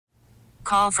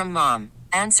Call from mom.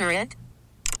 Answer it.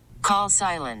 Call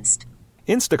silenced.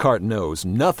 Instacart knows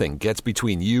nothing gets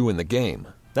between you and the game.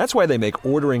 That's why they make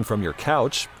ordering from your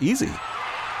couch easy.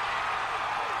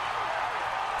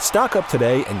 Stock up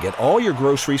today and get all your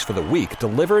groceries for the week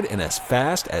delivered in as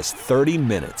fast as 30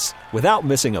 minutes without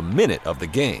missing a minute of the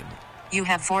game. You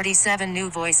have 47 new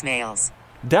voicemails.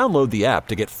 Download the app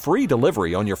to get free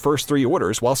delivery on your first 3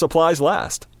 orders while supplies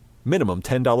last. Minimum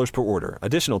 $10 per order.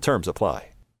 Additional terms apply.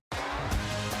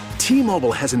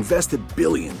 T-Mobile has invested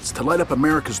billions to light up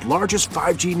America's largest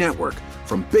 5G network,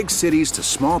 from big cities to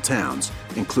small towns,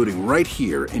 including right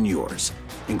here in yours.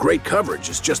 And great coverage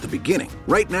is just the beginning.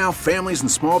 Right now, families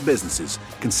and small businesses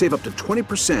can save up to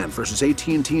 20% versus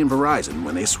AT&T and Verizon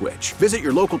when they switch. Visit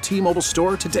your local T-Mobile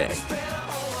store today.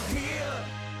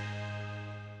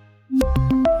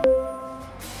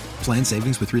 Plan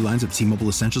savings with 3 lines of T-Mobile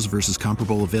Essentials versus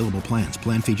comparable available plans.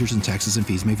 Plan features and taxes and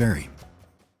fees may vary.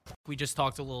 We just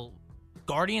talked a little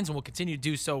Guardians, and we'll continue to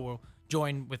do so. We'll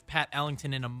join with Pat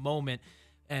Ellington in a moment,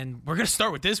 and we're going to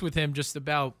start with this with him, just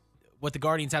about what the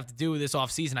Guardians have to do with this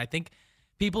offseason. I think,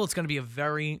 people, it's going to be a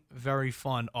very, very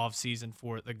fun offseason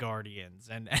for the Guardians.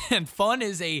 And fun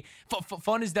is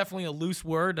fun is definitely a loose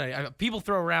word. People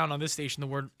throw around on this station the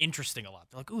word interesting a lot.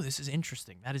 They're like, ooh, this is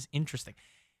interesting. That is interesting.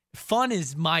 Fun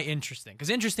is my interesting. Because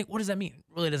interesting, what does that mean? It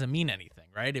really doesn't mean anything,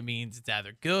 right? It means it's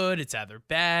either good, it's either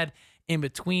bad, in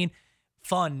between.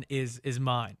 Fun is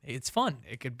mine. It's fun.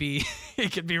 It could be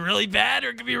really bad, or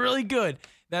it could be really good.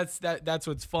 That's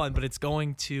what's fun, but it's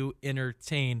going to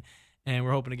entertain. And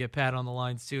we're hoping to get Pat on the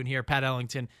line soon here. Pat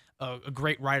Ellington, a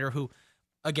great writer who,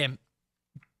 again,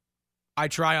 I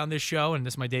try on this show, and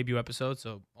this is my debut episode,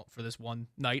 so for this one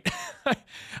night,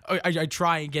 I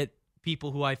try and get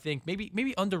people who I think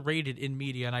maybe underrated in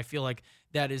media, and I feel like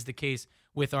that is the case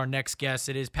with our next guest.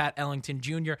 It is Pat Ellington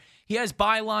Jr. He has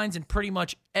bylines in pretty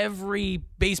much every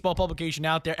baseball publication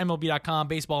out there: MLB.com,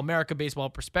 Baseball America, Baseball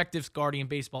Perspectives, Guardian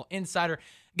Baseball Insider.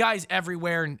 Guys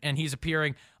everywhere, and he's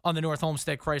appearing on the North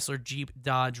Homestead Chrysler Jeep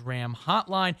Dodge Ram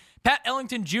hotline. Pat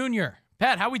Ellington Jr.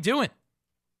 Pat, how we doing?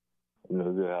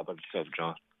 No, good. How about yourself,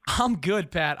 John? I'm good,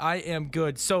 Pat. I am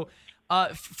good. So,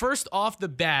 first off the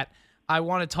bat, I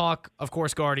want to talk, of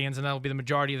course, Guardians, and that'll be the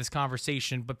majority of this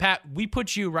conversation. But, Pat, we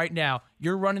put you right now.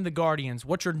 You're running the Guardians.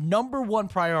 What's your number one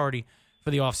priority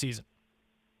for the offseason?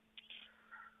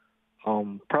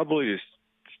 Probably just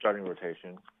starting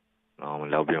rotation.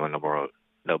 And that'll be my number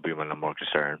one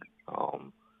concern.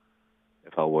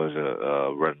 If I was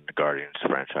running the Guardians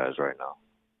franchise right now,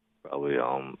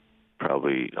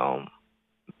 probably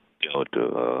deal with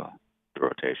the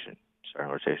rotation,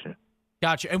 starting rotation.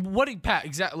 Gotcha. And what, Pat,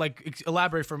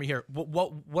 elaborate for me here.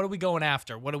 What are we going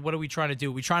after? What are we trying to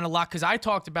do? Are we trying to lock? Because I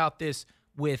talked about this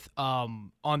with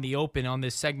on the Open on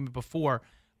this segment before,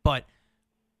 but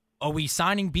are we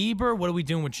signing Bieber? What are we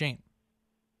doing with Shane?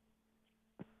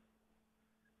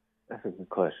 That's a good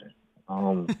question.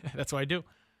 That's what I do.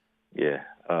 Yeah.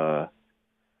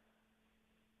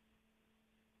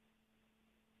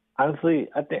 Honestly,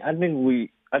 I think we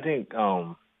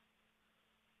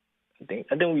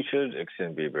should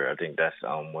extend Bieber. I think that's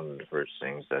one of the first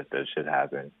things that should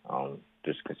happen.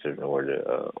 Just considering where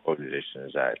the organization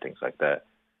is at, things like that.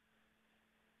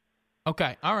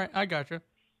 Okay, all right, I gotcha.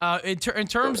 In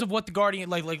terms of what the Guardian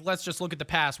like, let's just look at the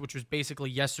past, which was basically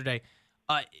yesterday.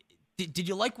 Did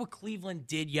you like what Cleveland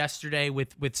did yesterday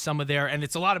with some of their, and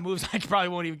it's a lot of moves, I probably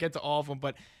won't even get to all of them,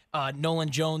 but Nolan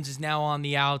Jones is now on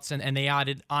the outs, and they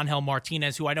added Angel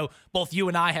Martinez, who I know both you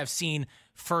and I have seen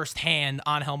firsthand,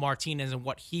 Angel Martinez and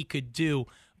what he could do.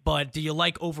 But do you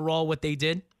like overall what they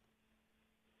did?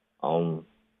 I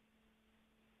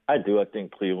do. I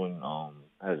think Cleveland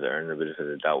has earned a bit of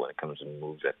the doubt when it comes to the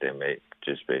moves that they make,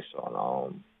 just based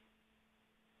on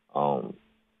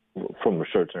from a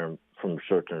short term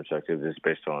perspective, just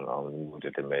based on the moves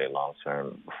that they made long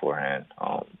term beforehand.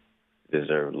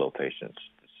 Deserve a little patience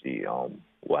to see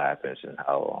what happens and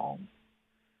how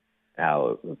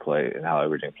it play and how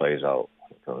everything plays out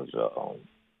when it comes to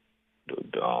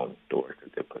the work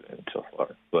that they put in so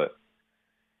far. But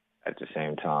at the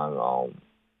same time,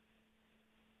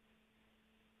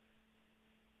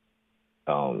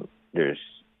 there's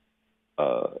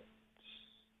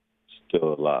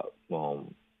still a lot,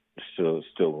 still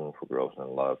room for growth, and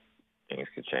a lot of things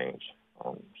could change.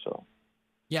 So.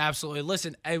 Yeah, absolutely.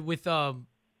 Listen, with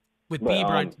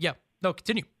Bieber,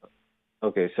 continue.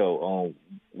 Okay, so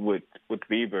with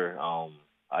Bieber,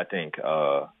 I think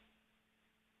how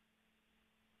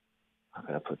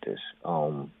can I put this?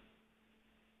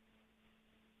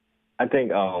 I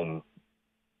think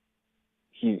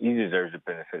he deserves the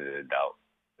benefit of the doubt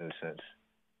in a sense.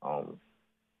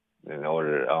 in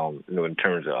order, in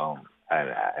terms of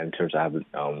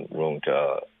having room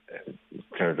to, in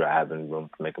terms of having room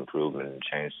to make improvement and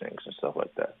change things and stuff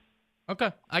like that.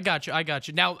 Okay, I got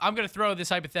you. Now, I'm going to throw this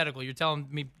hypothetical. You're telling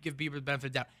me give Bieber the benefit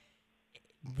of the doubt.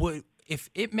 If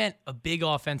it meant a big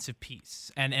offensive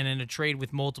piece and in a trade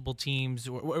with multiple teams,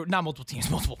 or not multiple teams,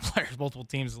 multiple players, multiple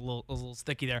teams is a little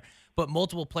sticky there, but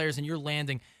multiple players, and you're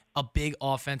landing a big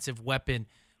offensive weapon,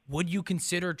 would you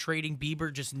consider trading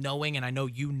Bieber just knowing, and I know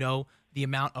you know, the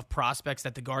amount of prospects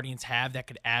that the Guardians have that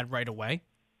could add right away?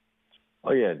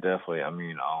 Oh, yeah, definitely. I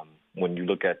mean, when you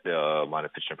look at the amount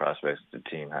of pitching prospects the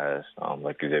team has,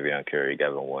 like John Vicari,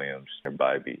 Gavin Williams, or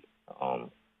Bibee,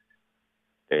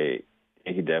 they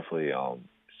could definitely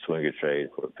swing a trade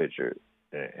for a pitcher.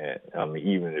 And I mean,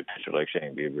 even a pitcher like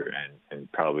Shane Bieber,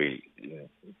 and probably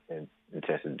and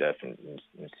test the depth and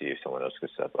see if someone else could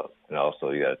step up. And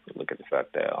also, you got to look at the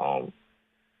fact that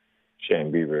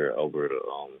Shane Bieber over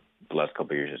the last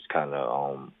couple of years is kind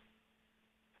of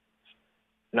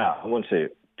I wouldn't say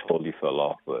totally fell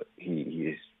off, but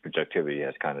his projectivity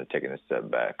has kind of taken a step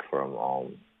back from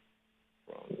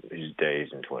his days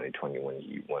in 2020 when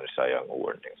he won the Cy Young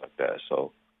Award and things like that.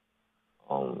 So,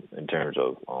 in terms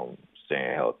of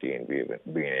staying healthy and being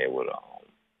able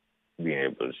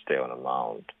to stay on the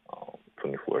mound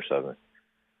 24/7,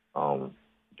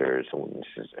 there is some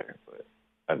weaknesses there, but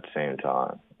at the same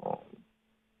time,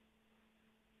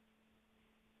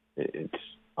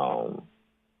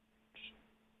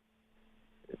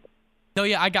 No,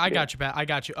 yeah, I got you, Pat. I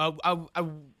got you.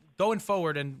 Going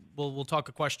forward, and we'll talk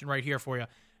a question right here for you.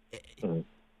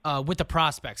 With the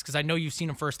prospects, because I know you've seen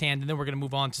them firsthand, and then we're going to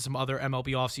move on to some other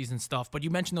MLB offseason stuff. But you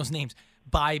mentioned those names,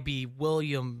 Bibee,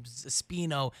 Williams,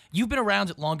 Espino. You've been around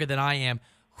it longer than I am.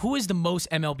 Who is the most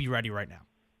MLB ready right now?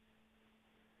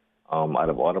 Out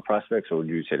of all the prospects, or would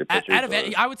you say the pitchers?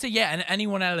 I would say, yeah, and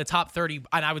anyone out of the top 30,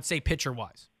 and I would say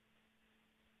pitcher-wise.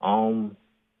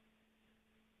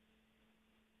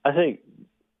 I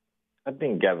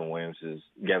think Gavin Williams,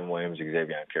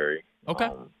 Xavier Curry. Okay.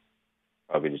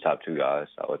 Probably the top two guys,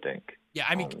 I would think. Yeah,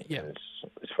 I mean, yeah.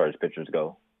 As far as pitchers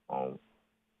go,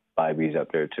 Bibee's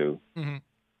up there too.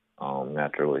 Mm-hmm.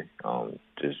 Naturally,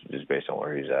 just based on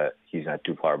where he's at, he's not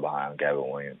too far behind Gavin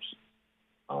Williams.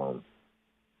 Who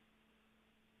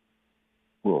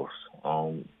else?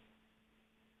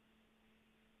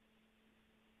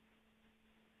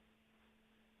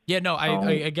 Yeah, no,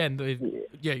 you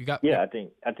got. Yeah, I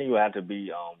think it would have to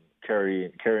be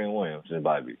Curry and Williams and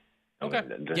Bibee. Okay.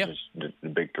 That's just the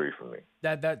big three for me.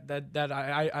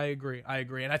 I agree.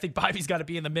 And I think Bibee's got to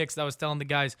be in the mix. I was telling the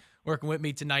guys working with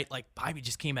me tonight, like, Bibee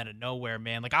just came out of nowhere,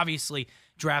 man. Like, obviously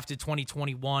drafted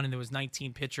 2021, and there was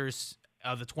 19 pitchers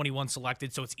of the 21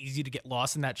 selected, so it's easy to get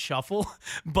lost in that shuffle.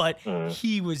 But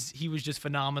he was just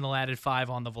phenomenal, added 5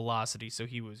 on the velocity, so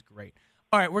he was great.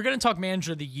 All right, we're going to talk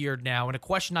Manager of the Year now. And a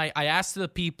question I asked to the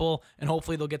people, and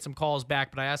hopefully they'll get some calls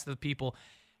back, but I asked to the people,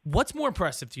 what's more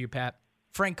impressive to you, Pat?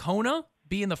 Francona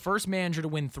being the first manager to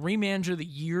win 3 Manager of the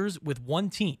Years with one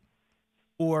team,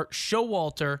 or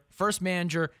Showalter, first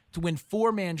manager to win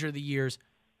 4 Manager of the Years,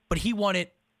 but he won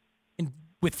it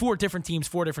with 4 different teams,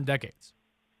 4 different decades?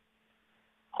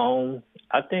 I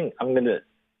think I don't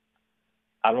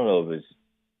know if it's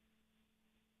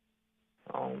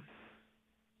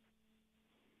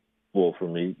well, for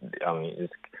me, I mean,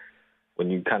 it's when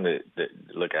you kind of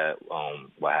look at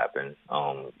what happened.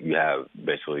 You have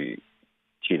basically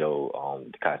Cheeto,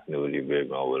 the continuity of it,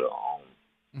 with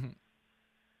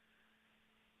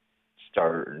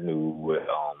start new with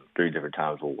 3 different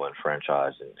times with one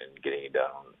franchise and getting it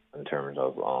done in terms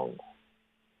of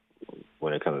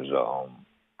when it comes to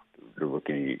the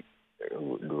rookie,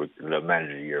 the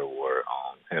Manager of the Year award.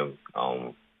 Him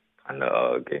kind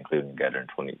of getting Cleveland together in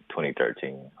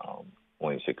 2013,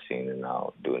 2016, and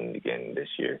now doing it again this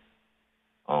year.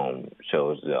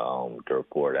 Shows the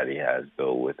rapport that he has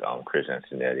built with Chris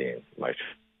Antonetti and Mike,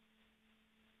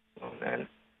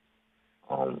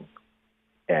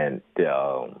 and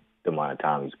the amount of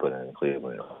time he's put in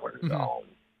Cleveland in order to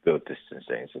build this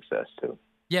sustained success too.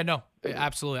 Yeah, no,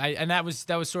 absolutely. And that was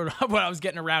sort of what I was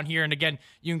getting around here. And again,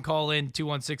 you can call in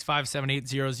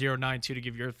 216-578-0092 to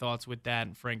give your thoughts with that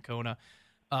and Francona.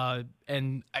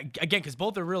 And again, because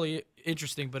both are really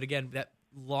interesting, but again, that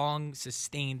long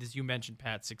sustained, as you mentioned,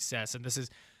 Pat, success. And this is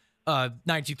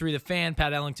 923 The Fan,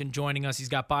 Pat Ellington joining us. He's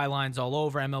got bylines all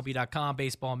over MLB.com,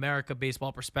 Baseball America,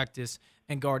 Baseball Prospectus,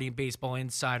 and Guardian Baseball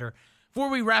Insider. Before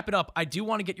we wrap it up, I do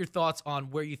want to get your thoughts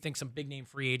on where you think some big-name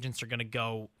free agents are going to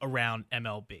go around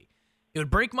MLB. It would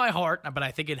break my heart, but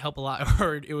I think it'd help a lot,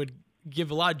 or it would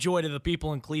give a lot of joy to the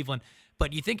people in Cleveland.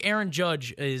 But you think Aaron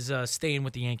Judge is staying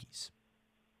with the Yankees?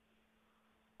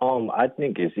 I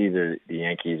think it's either the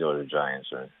Yankees or the Giants.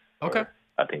 Okay.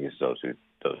 I think it's those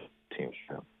teams.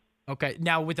 Okay.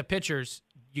 Now, with the pitchers,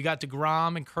 you got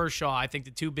DeGrom and Kershaw, I think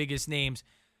the two biggest names.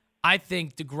 I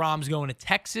think DeGrom's going to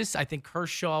Texas. I think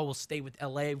Kershaw will stay with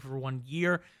L.A. for 1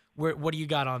 year. What do you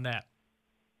got on that?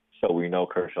 So we know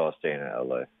Kershaw's staying in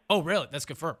L.A. Oh, really? That's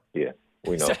confirmed. Yeah,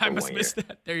 we know. I must miss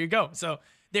that. There you go. So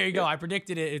there you go. I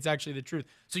predicted it. It's actually the truth.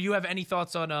 So you have any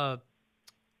thoughts on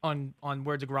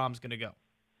where DeGrom's going to go?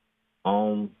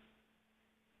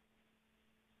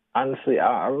 Honestly,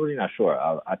 I'm really not sure.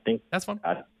 I think that's fun.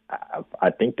 I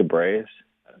think the Braves.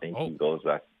 I think he goes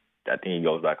back. I think he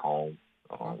goes back home.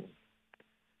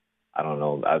 I don't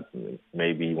know.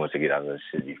 Maybe he wants to get out of the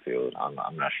city field. I'm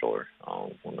not sure.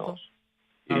 Who knows?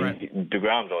 All right.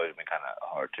 DeGrom's always been kind of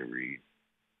hard to read.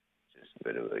 Just a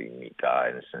bit of a unique guy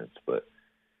in a sense, but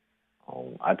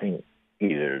I think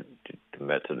either the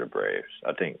Mets or the Braves.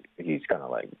 I think he's kind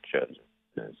of like Judge.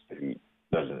 If he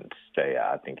doesn't stay,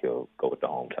 I think he'll go with the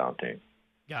hometown team.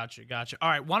 Gotcha. All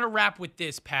right, want to wrap with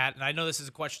this, Pat, and I know this is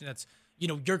a question that's,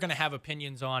 you're going to have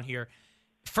opinions on here.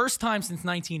 First time since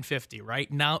 1950,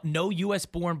 right? Now, no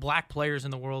U.S.-born black players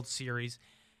in the World Series.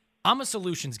 I'm a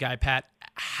solutions guy, Pat.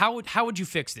 How would you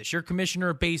fix this? You're commissioner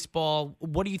of baseball.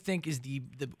 What do you think is the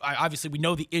obviously we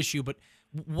know the issue, but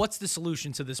what's the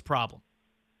solution to this problem?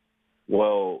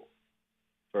 Well,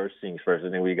 first things first,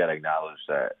 I think we got to acknowledge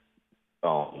that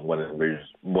one of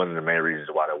the main reasons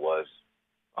why there was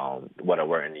why there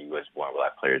weren't any U.S.-born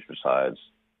black players besides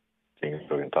things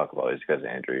we're going to talk about is because of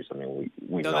injuries. I mean,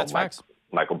 we know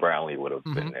Michael Brownlee would have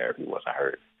been there if he wasn't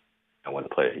hurt and would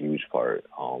have played a huge part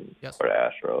for the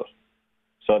Astros.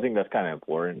 So I think that's kind of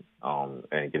important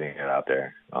and getting it out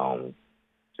there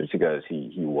just because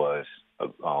he was a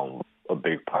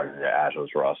big part of the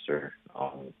Astros roster,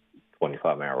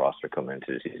 25-man roster coming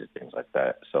into the season, things like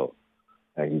that. So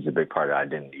he's a big part of the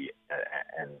identity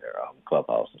and their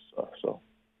clubhouse and stuff. So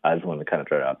I just wanted to kind of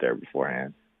throw it out there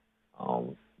beforehand,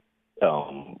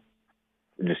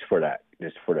 just for that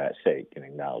sake and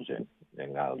acknowledging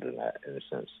that in a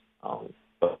sense.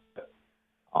 But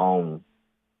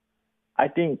I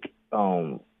think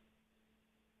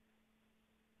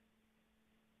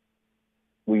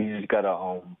we just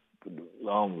gotta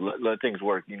let things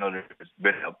work. There's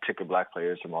been an uptick of black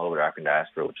players from all over the African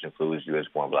diaspora, which includes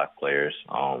U.S.-born black players.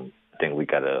 I think we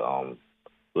gotta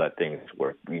let things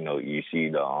work. You see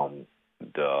the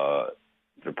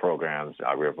programs,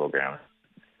 our real programs,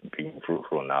 being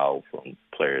fruitful now from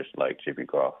players like J.P.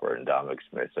 Crawford and Dominic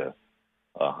Smith to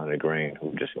Hunter Green,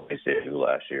 who just made his debut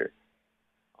last year.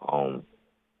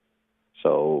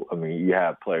 So I mean, you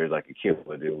have players like Akil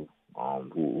Badu,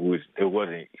 who is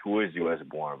U.S.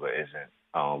 born but isn't,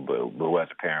 but who has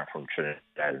a parent from Trinidad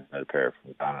and another parent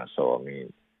from Ghana. So I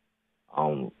mean,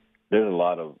 there's a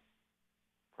lot of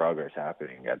progress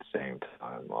happening at the same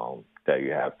time that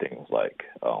you have things like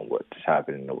what just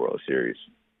happened in the World Series.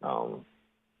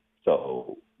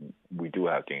 So we do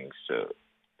have things to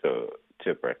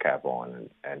tip our cap on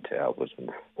and to help us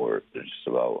move forward. It's just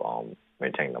about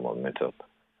maintaining the momentum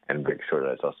and make sure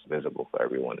that it's also visible for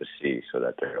everyone to see so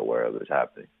that they're aware of what's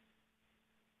happening.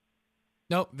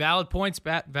 No, valid points,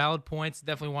 Pat. Valid points.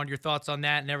 Definitely wanted your thoughts on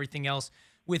that and everything else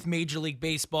with Major League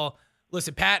Baseball.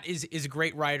 Listen, Pat is a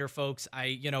great writer, folks.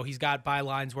 He's got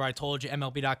bylines where I told you,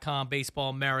 MLB.com,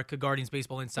 Baseball America, Guardians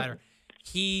Baseball Insider.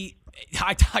 I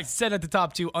said at the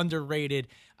top two, underrated.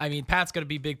 I mean, Pat's going to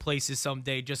be big places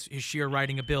someday, just his sheer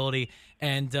writing ability.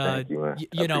 And, Thank you, man.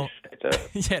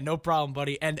 Yeah, no problem,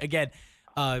 buddy. And again,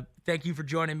 thank you for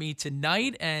joining me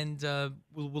tonight, and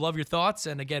we'll love your thoughts.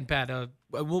 And again, Pat,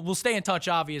 we'll stay in touch,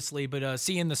 obviously, but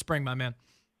see you in the spring, my man.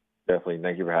 Definitely.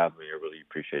 Thank you for having me. I really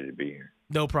appreciate it being here.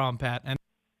 No problem, Pat. And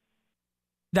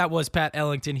that was Pat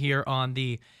Ellington here on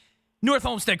the North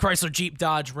Homestead Chrysler Jeep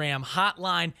Dodge Ram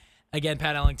hotline. Again,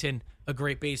 Pat Ellington, a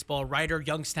great baseball writer,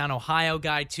 Youngstown, Ohio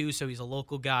guy, too, so he's a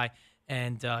local guy.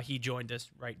 And he joined us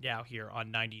right now here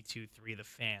on 92.3 The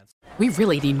Fans. We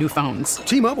really need new phones.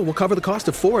 T-Mobile will cover the cost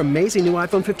of 4 amazing new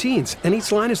iPhone 15s, and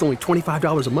each line is only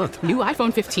 $25 a month. New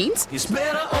iPhone 15s? It's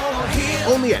better over here.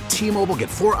 Only at T-Mobile, get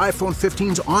 4 iPhone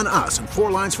 15s on us and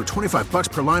 4 lines for $25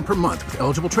 per line per month with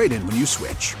eligible trade-in when you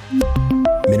switch.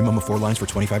 Minimum of 4 lines for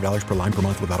 $25 per line per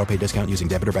month with autopay discount using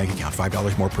debit or bank account.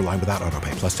 $5 more per line without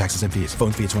autopay, plus taxes and fees.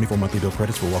 Phone fee at 24 monthly bill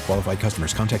credits for well-qualified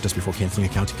customers. Contact us before canceling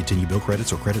account to continue bill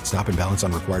credits or credit stop and balance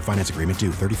on required finance agreement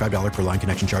due. $35 per line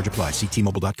connection charge applies. See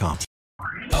T-Mobile.com.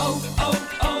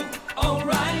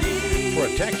 O'Reilly. For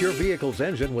a Protect your vehicle's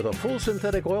engine with a full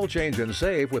synthetic oil change and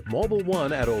save with Mobile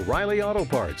One at O'Reilly Auto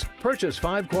Parts. Purchase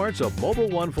 5 quarts of Mobile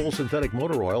One full synthetic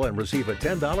motor oil and receive a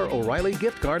 $10 O'Reilly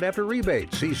gift card after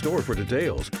rebate. See store for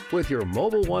details. With your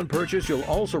Mobile One purchase, you'll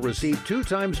also receive 2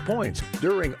 times points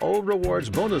during O Rewards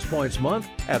Bonus Points Month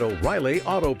at O'Reilly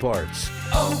Auto Parts.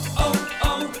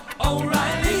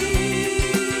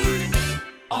 O'Reilly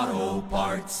Auto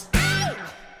Parts.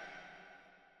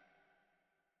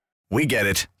 We get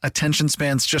it. Attention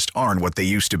spans just aren't what they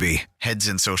used to be. Heads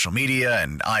in social media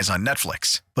and eyes on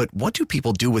Netflix. But what do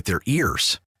people do with their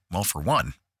ears? Well, for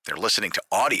one, they're listening to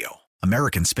audio.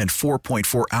 Americans spend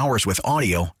 4.4 hours with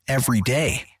audio every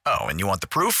day. Oh, and you want the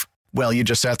proof? Well, you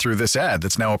just sat through this ad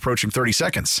that's now approaching 30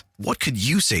 seconds. What could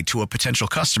you say to a potential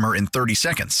customer in 30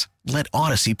 seconds? Let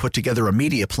Odyssey put together a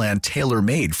media plan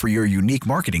tailor-made for your unique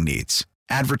marketing needs.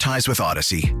 Advertise with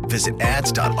Odyssey. Visit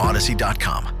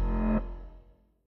ads.odyssey.com.